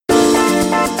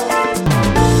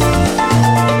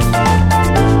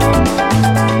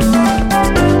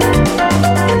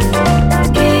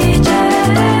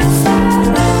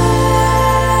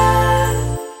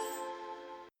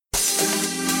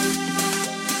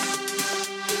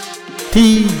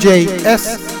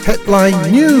TJS ヘッドライン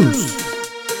ニュース。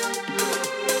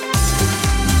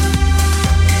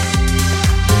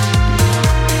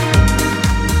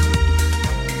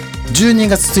12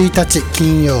月1日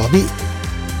金曜日、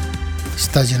ス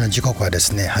タジオの時刻はで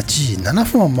すね8時7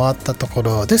分を回ったとこ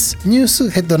ろです。ニュース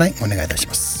ヘッドラインお願いいたし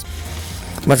ます。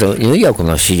まずニューヨーク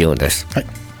の市場です、はい、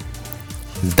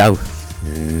ダウ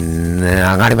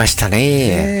上がりました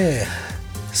ね、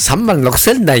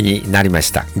36,000台になりま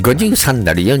した。53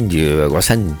ドル45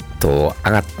セント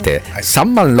上がって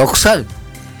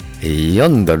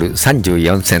36,004ドル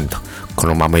34セント。こ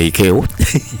のままいけよ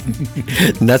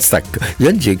ナスダック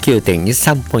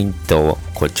 49.23 ポイント、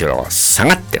こちらは下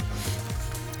がって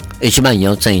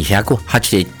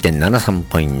14,181.73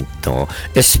 ポイント、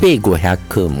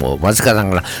 SP500 もわずかな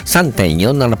がら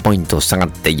 3.47 ポイント下が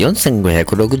って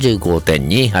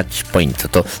 4,565.28 ポイント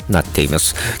となっていま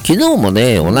す。昨日も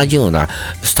ね同じような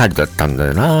スタイルだったんだ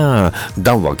よな。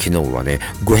ダウは昨日はね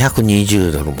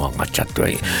520ドルも上がっちゃっ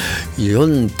て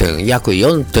約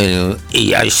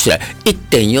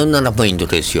 1.47 ポイント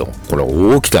ですよ。これ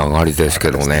大きな上がりです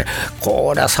けどね、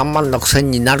これは36,000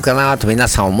になるかなと皆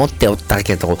さん思っておった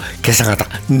けど今朝方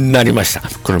なりました。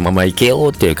このままいけよ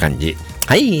うという感じ。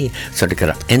はい。それか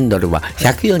ら円ドルは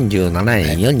147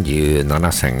円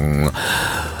47銭。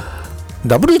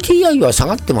WTI は下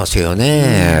がってますよ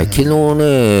ね。昨日ね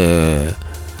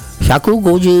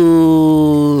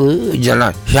150じゃ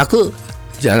ない100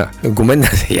じゃあごめんな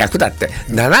さい、100だって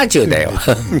70だよ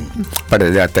こ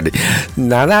れであったり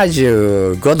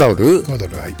75ドル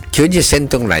90セン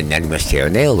トぐらいになりましたよ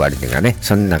ね、終値がね。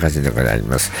そんな感じでござい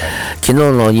ます。昨日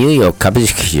のニューヨーク株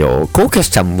式市場、高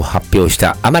決算も発表し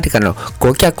たアメリカの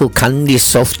顧客管理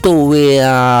ソフトウ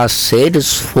ェアセール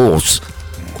スフォース、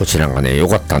こちらがね良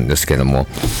かったんですけども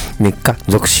3日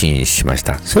続伸しまし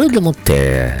た。それでもっ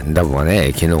てダウは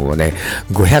ね昨日はね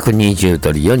520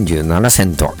ドル47セ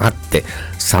ントあって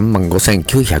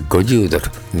35,950ドル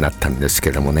になったんです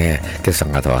けどもね、決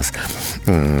算型は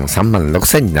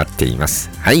36,000になっていま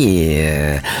す。は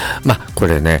い、こ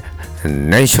れね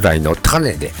年初来の高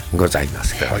値でございま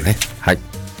すけどね、はい。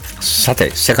さて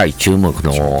世界注目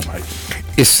の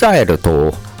イスラエル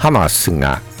とハマス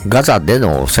がガザで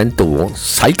の戦闘を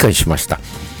再開しました。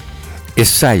イ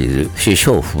スラエル首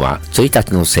相府は1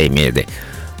日の声明で、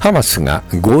ハマスが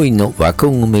合意の枠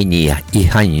組みに違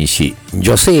反し、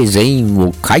女性全員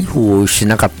を解放し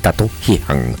なかったと批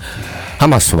判。ハ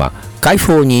マスは解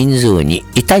放人数に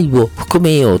遺体を含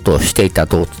めようとしていた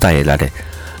と伝えられ、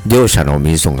両者の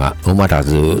溝が埋まら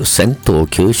ず戦闘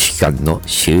休止期間の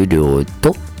終了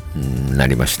とな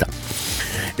りました。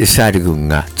イスラエル軍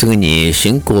が次に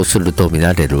侵攻するとみ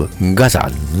られるガザ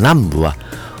南部は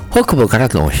北部から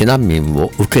の避難民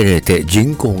を受け入れて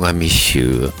人口が密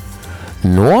集、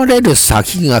逃れる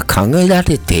先が限ら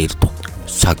れていると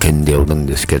叫んでおるん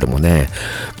ですけどもね、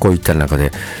こういった中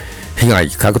で被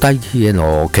害拡大へ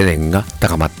の懸念が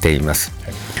高まっています。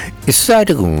イスラエ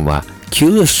ル軍は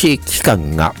休止期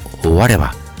間が終われ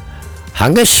ば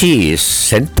激しい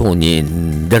戦闘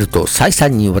に出ると再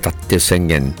三にわたって宣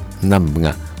言。南部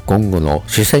が今後の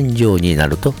主戦場にな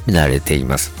ると見られてい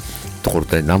ます。ところ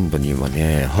で南部には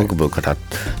ね北部から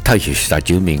退避した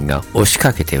住民が押し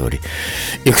かけており、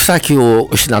行く先を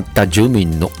失った住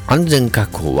民の安全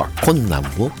確保は困難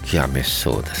を極め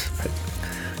そうです。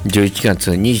11月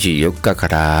24日か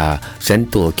ら戦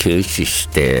闘を休止し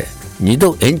て2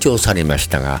度延長されまし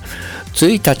たが、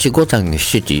1日午前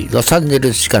7時ロサンゼ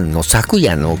ルス時間の昨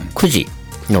夜の9時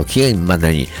の期限ま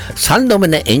でに3度目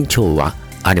の延長は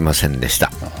ありませんでし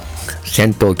た。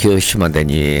戦闘休止まで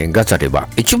にガザでは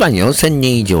14,000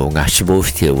人以上が死亡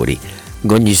しており、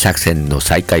軍事作戦の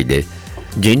再開で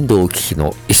人道危機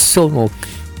の一層の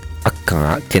悪化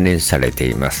が懸念されて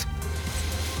います。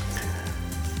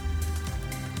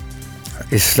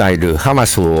イスラエル、ハマ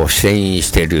スを支援し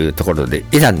ているところで、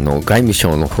イランの外務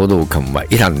省の報道官は、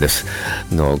イランです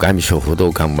の外務省報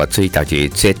道官は1日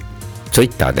ツイッ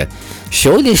ターで、シ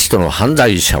オニストの犯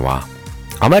罪者は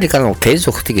アメリカの継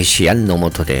続的支援の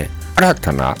下で新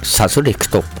たな殺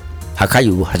戮と破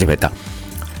壊を始めた。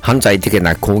犯罪的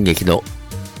な攻撃の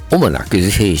主な犠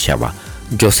牲者は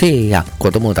女性や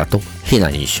子供だと非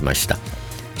難しました。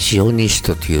シオニス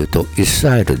トというとイス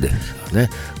ラエルですよ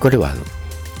ね。これは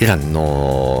イラン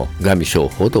の外務省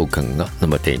報道官が述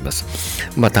べています。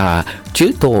また中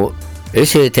東衛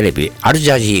星テレビアル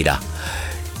ジャジーラ、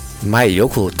前よ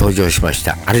く登場しまし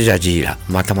たアルジャジーラ、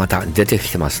また出てき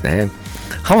てますね。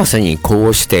ハマスにこ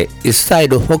うしてイスラエ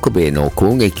ル北部への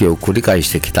攻撃を繰り返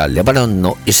してきたレバノン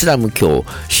のイスラム教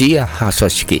シーア派組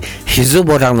織ヒズ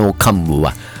ボラの幹部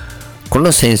はこ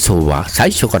の戦争は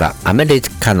最初からアメリ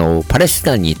カのパレスチ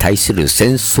ナに対する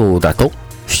戦争だと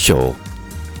主張。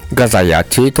ガザや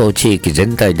中東地域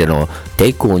全体での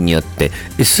抵抗によって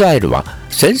イスラエルは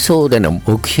戦争での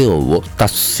目標を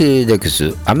達成でき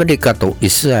ず、アメリカとイ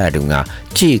スラエルが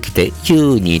地域で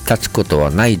優位に立つこと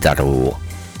はないだろ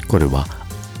う。これは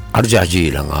アルジャジ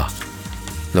ーラが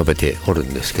述べておる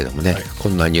んですけどもね、こ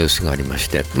んなニュースがありまし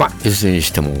て、いずれに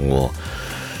しても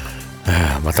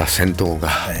また戦闘が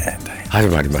始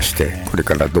まりまして、これ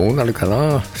からどうなるか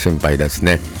な、心配です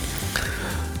ね。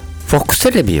FOX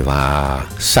テレビは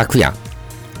昨夜、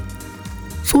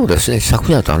そうですね、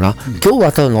昨夜だな、共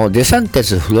和党のデサンテ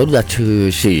スフロリダ州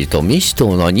知事と民主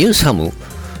党のニュー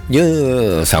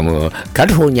サムカ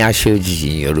リフォルニア州知事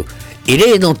による異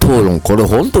例の討論、これ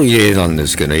本当異例なんで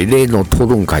すけど、異例の討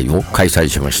論会を開催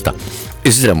しました。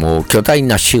いずれも巨大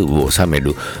な州を治め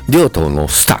る両党の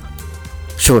スター、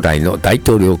将来の大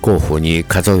統領候補に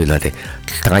数えられ、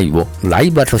互いをラ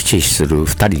イバル視する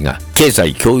2人が経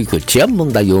済、教育、治安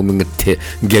問題をめぐって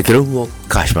激論を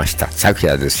交わしました。昨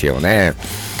夜ですよね。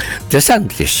デサン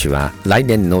ティス氏は来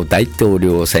年の大統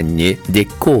領選に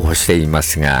立候補していま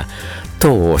すが、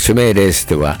党指名レース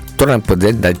ではトランプ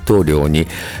前大統領に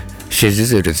支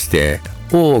持率で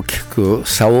大きく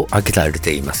差を開けられ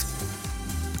ています。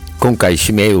今回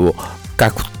指名を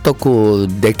獲得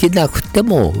できなくて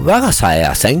も、若さ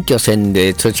や選挙戦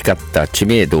で培った知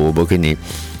名度を武器に、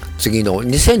次の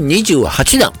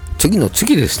2028年、次の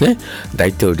次ですね、大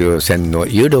統領選の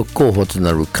有力候補と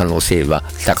なる可能性は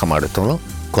高まるとの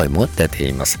声も出て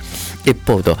います。一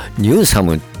方でニューサ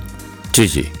ム知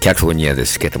事、キャリフォルニアで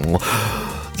すけれども、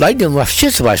来年は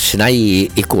出馬しない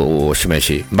意向を示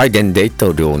し、バイデン大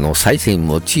統領の再選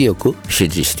も強く支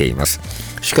持しています。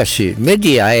しかしメデ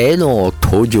ィアへの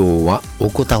登場は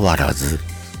怠らず、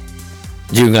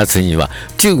10月には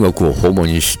中国を訪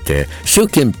問して習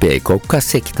近平国家主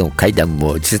席との会談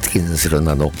も実現する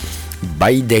など、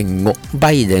バイデン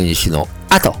氏の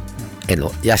後へ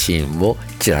の野心を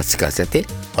ちらつかせて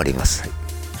おります。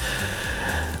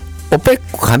OPEC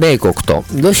加盟国と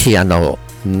ロシアな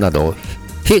ど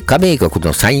非加盟国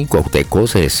の産油国で構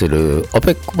成する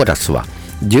OPEC プラスは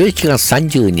11月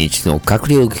30日の閣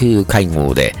僚級会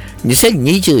合で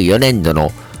2024年度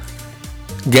の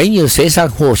原油生産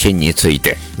方針につい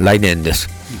て、来年です、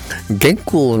現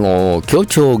行の協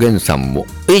調減産を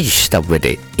維持した上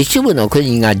で一部の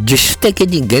国が自主的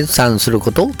に減産する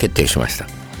ことを決定しました。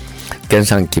減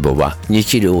産規模は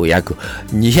日量約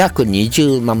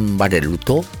220万バレル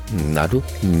となる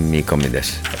見込みで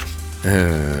す。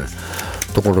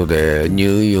ところでニ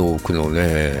ューヨークの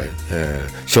ね、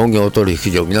商業取引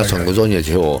所、皆さんご存知で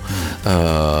しょう、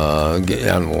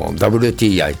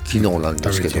WTI 昨日なん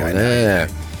ですけどね、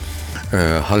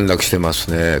反落してま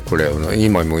すね。これ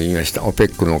今も言いました、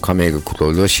 OPEC の加盟国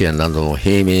とロシアなどの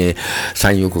並名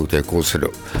産油国で構す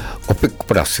る OPEC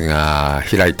プラスが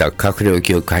開いた閣僚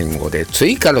級会合で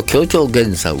追加の協調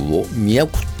減産を見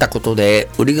送ったことで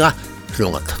売りが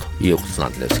広がったということな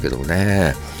んですけど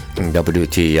ね。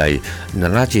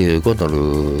WTI75 ドル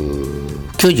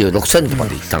96セントま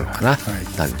でいったのかな、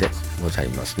なんでござい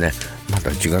ますね。ま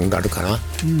だ時間があるかな、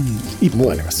一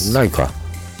本あります。ないか、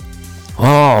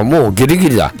もうギリ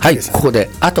ギリだ。はい、ここで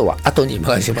後に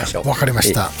回しましょう。わかりま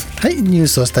した。はい、ニュー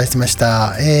スをお伝えしまし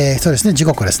た。そうですね、時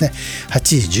刻はですね8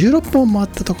時16分回っ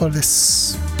たところで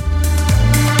す。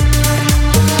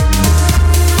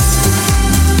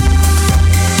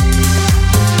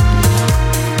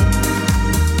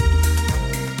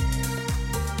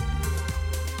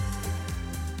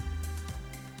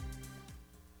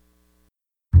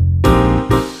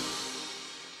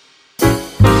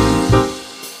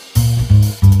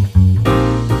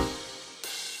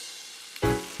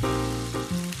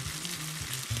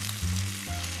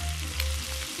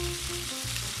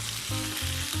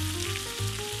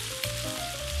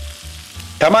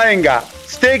多摩園が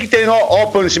ステーキ店をオー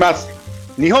プンします。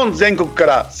日本全国か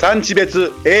ら産地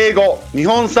別英語日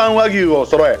本産和牛を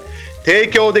揃え提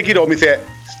供できるお店、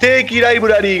ステーキライブ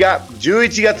ラリーが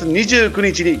11月29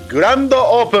日にグランド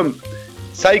オープン。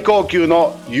最高級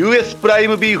の US プライ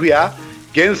ムビーフや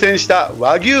厳選した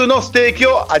和牛のステーキ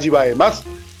を味わえます。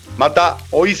また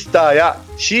オイスターや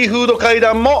シーフード会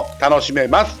談も楽しめ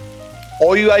ます。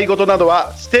お祝い事など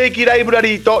はステーキライブラ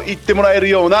リーと言ってもらえる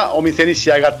ようなお店に仕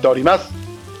上がっております。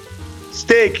ス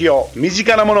テーキを身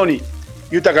近なものに、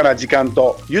豊かな時間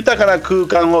と豊かな空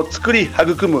間を作り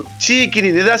育む地域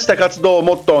に根ざした活動を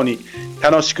モットーに、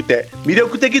楽しくて魅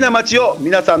力的な街を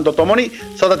皆さんと共に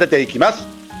育てていきます。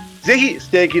ぜひス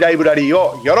テーキライブラリー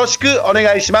をよろしくお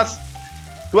願いします。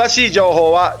詳しい情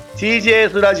報は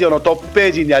TJS ラジオのトップペ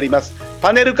ージにあります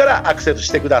パネルからアクセスし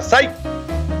てください。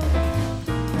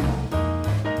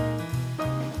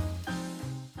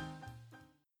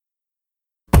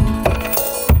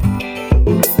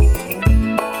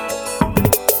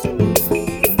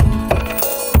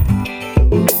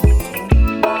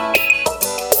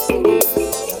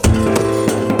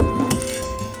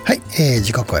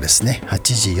時刻はですね8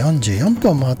時44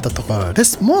分を回ったところで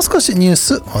す。もう少しニュー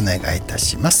スお願いいた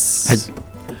します。はい、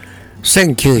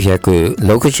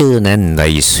1960年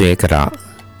代末から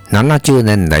70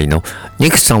年代のニ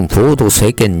クソン・フォード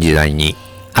政権時代に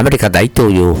アメリカ大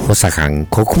統領補佐官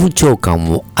国務長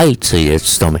官を相次いで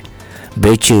務め、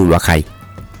米中和解、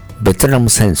ベトナム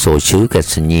戦争終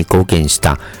結に貢献し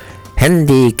たヘン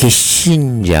リー・キッシ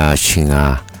ンジャー氏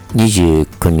が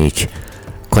29日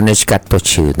コネチカット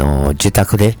州の自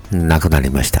宅で亡くなり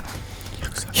ました。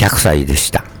100歳で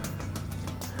した。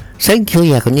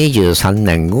1923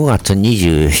年5月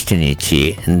27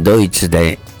日、ドイツ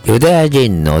でユダヤ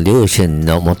人の両親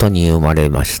のもとに生まれ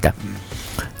ました。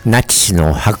ナチス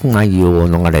の迫害を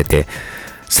逃れて、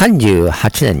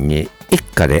38年に一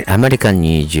家でアメリカ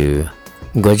に移住、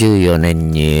54年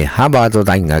にハーバード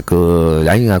大学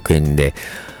大学院で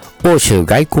欧州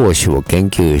外交史を研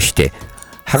究して、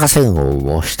博士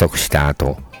号を取得した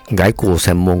後、外交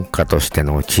専門家として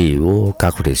の地位を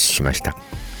確立しました。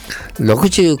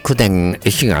69年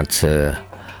1月、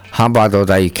ハーバード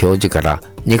大教授から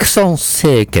ニクソン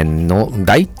政権の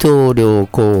大統領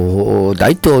補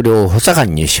佐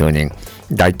官に就任。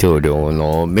大統領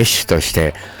のメッシュとし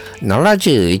て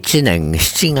71年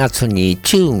7月に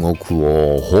中国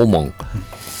を訪問。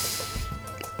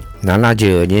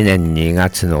72年2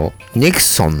月のニク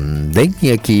ソン電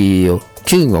撃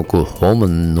中国訪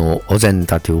問のお膳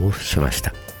立てをしまし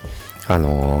た。キ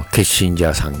ッシンジ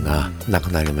ャーさんが亡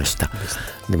くなりました。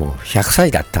でも100歳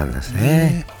だったんです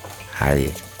ね。はい。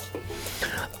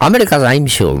アメリカ財務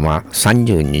省は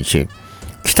30日、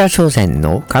北朝鮮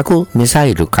の核ミサ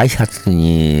イル開発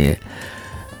に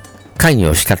関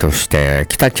与したとして、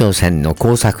北朝鮮の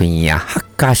工作員やハッ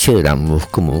カー集団を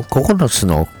含む9つ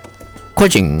の個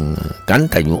人団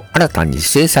体を新たに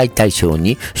制裁対象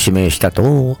に指定した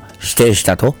と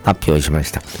発表しま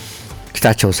した。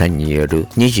北朝鮮による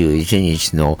21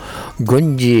日の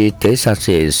軍事偵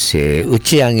察衛星打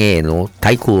ち上げへの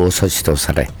対抗措置と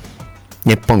され、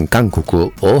日本、韓国、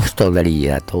オーストラ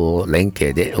リアと連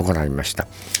携で行いました。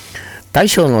対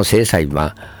象の制裁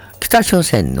は、北朝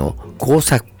鮮の工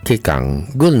作機関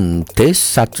軍偵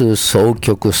察総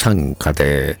局傘下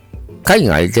で、海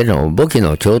外での武器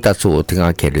の調達を手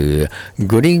掛ける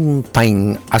グリーンパイ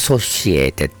ンアソシエ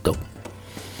イテッド。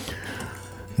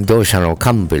同社の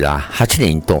幹部ら8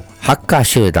人とハッカー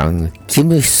集団キ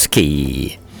ムス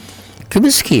キ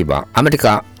ーはアメリ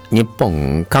カ、日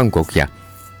本、韓国や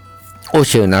欧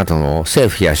州などの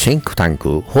政府やシンクタン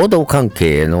ク、報道関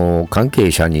係の関係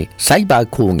者にサイバー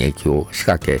攻撃を仕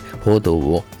掛け、報道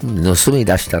を盗み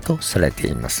出したとされて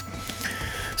います。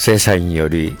制裁によ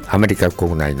りアメリカ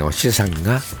国内の資産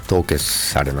が凍結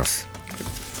されます。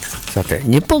さて、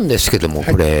日本ですけども、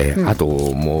これ、あと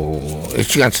もう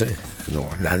1月の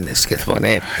なんですけども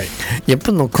ね、日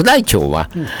本の宮内庁は、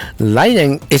来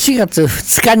年1月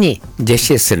2日に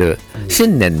実施する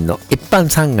新年の一般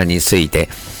参賀について、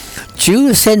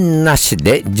抽選なし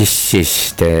で実施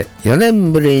して4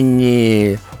年ぶり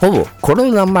にほぼコ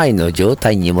ロナ前の状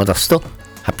態に戻すと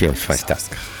発表しました。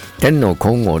天皇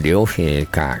皇后両陛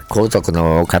下、皇族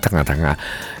の方々が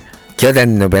宮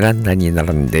殿のベランダに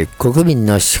並んで国民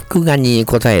の祝賀に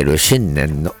応える新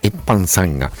年の一般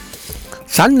参賀。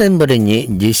3年ぶりに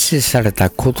実施された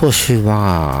今年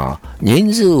は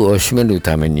人数を占める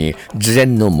ために事前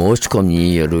の申し込み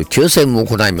による抽選を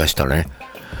行いましたね。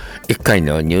1回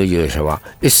の入場者は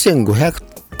1500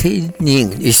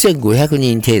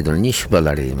人程度に絞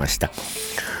られました。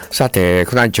さて、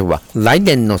宮内庁は来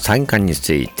年の参加に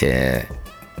ついて、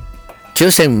抽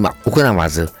選は行わ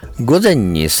ず、午前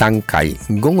に3回、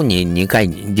午後に2回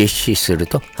に実施する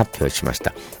と発表しまし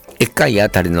た。1回あ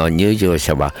たりの入場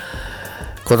者は、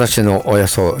今年のおよ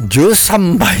そ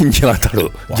13倍にわたる、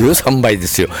13倍で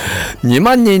すよ。2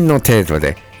万人の程度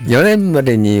で、4年ぶ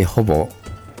りにほぼ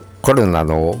コロナ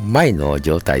の前の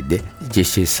状態で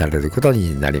実施されること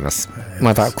になります。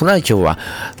また、宮内庁は、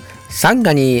参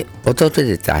賀に訪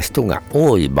れた人が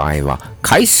多い場合は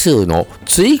回数の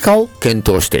追加を検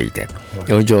討していて、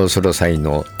入場する際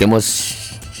の手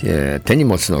荷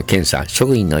物の検査、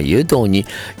職員の誘導に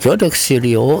協力する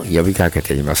よう呼びかけ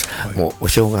ています。もうお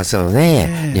正月の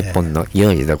ね、日本の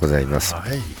行事でございます。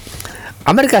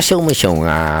アメリカ商務省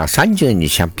が30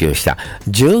日発表した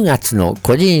10月の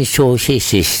個人消費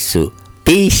支出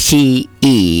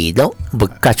PCE の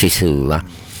物価指数は、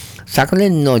昨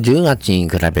年の10月に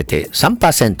比べて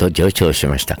 3% 上昇し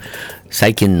ました。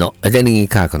最近のエネルギー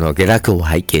価格の下落を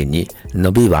背景に、伸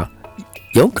びは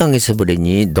4ヶ月ぶり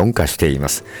に鈍化していま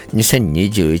す。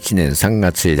2021年3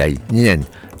月以来2年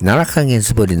7ヶ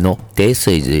月ぶりの低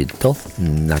水準と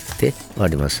なってお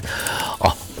ります。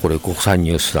あ、これ国際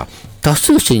ニュースだ。タス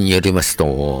通信によります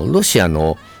と、ロシア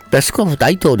のペスコフ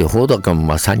大統領報道官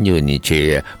は30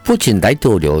日、プーチン大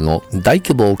統領の大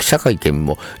規模記者会見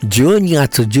を12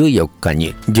月14日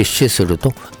に実施する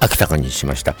と明らかにし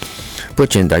ました。プー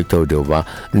チン大統領は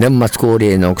年末恒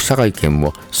例の記者会見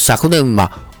を昨年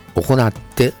は行っ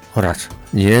ておらず、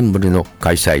2年ぶりの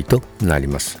開催となり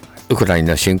ます。ウクライ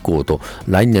ナ侵攻と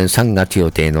来年3月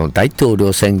予定の大統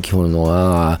領選挙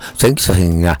の選挙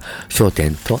戦が焦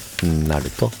点となる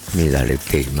と見られ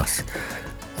ています。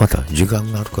まだ時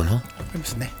間があるかな。ありま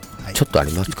すね。はい、ちょっとあ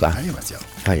りますか。ありますよ。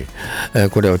はい。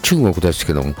これは中国です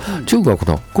けども、中国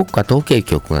の国家統計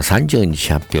局が30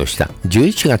日発表した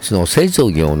11月の製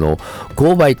造業の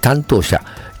購買担当者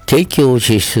景況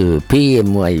指数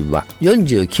PMI は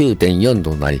 49.4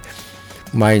 となり、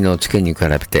前の月に比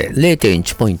べて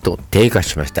 0.1 ポイント低下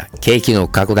しました。景気の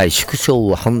拡大縮小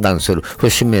を判断する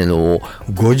節目の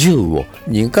50を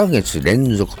2ヶ月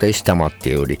連続で下回っ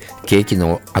ており、景気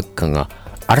の悪化が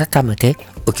改めて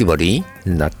浮き彫り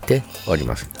になっており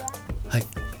ます。はい。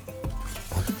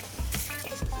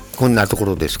こんなとこ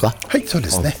ろですか。はい、そうで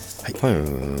すね。はい。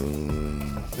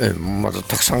まだ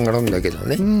たくさんあるんだけど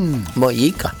ね。もうい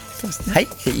いか。そうですね。はい、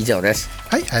以上です。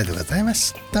はい、ありがとうございま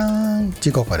した。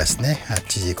時刻はですね、8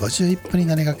時51分に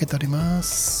なりかけておりま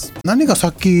す。何かさ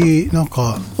っきなん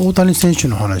か大谷選手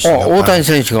の話。大谷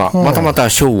選手がまたまた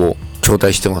賞を招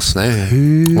待してますね。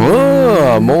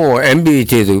もう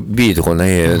MVP とか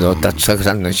ね、たく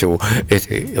さんの賞を得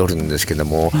ておるんですけど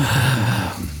も、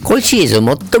今シーズン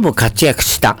最も活躍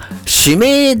した指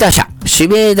名打者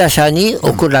に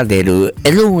贈られる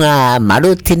エドガー・マ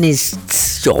ルティネス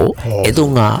賞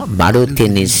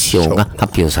が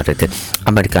発表されて、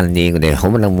アメリカンリーグでホ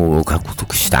ームラン王を獲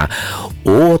得した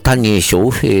大谷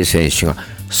翔平選手が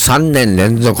3年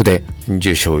連続で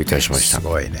受賞いたしました。す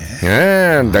ごいね。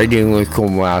大リーグ機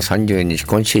構は30日、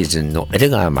今シーズンのエド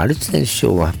ガー・マルティネス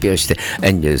賞を発表して、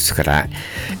エンゼルスから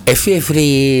FA フ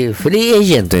リーエー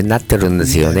ジェントになってるんで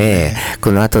すよね。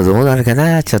この後どうなるか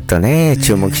な、ちょっとね、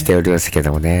注目しておりますけ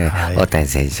どもね、大谷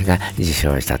選手が受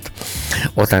賞したと。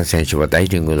大谷選手は大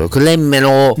リーグ6年目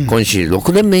の、今シーズン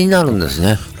6年目になるんです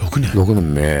ね。6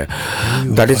年目。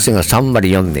打率が3割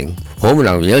4厘、ホーム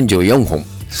ラン44本。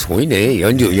すごいね、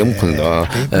44本だ、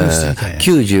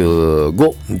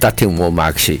95打点をマ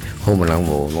ークし、ホームラン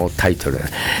王のタイトル、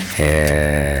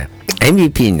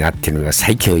MVP になっているのが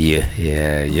最強優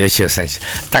秀選手、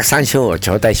たくさん賞を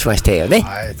頂戴しましたよね。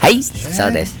はい、そ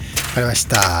うです。わかりまし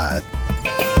た。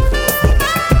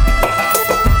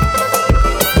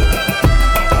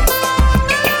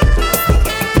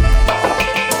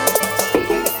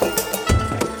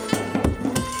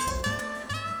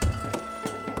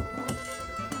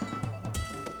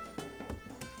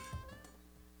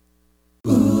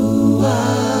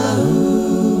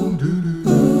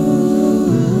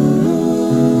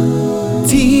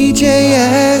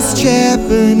TJS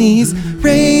Japanese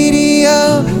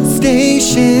Radio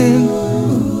Station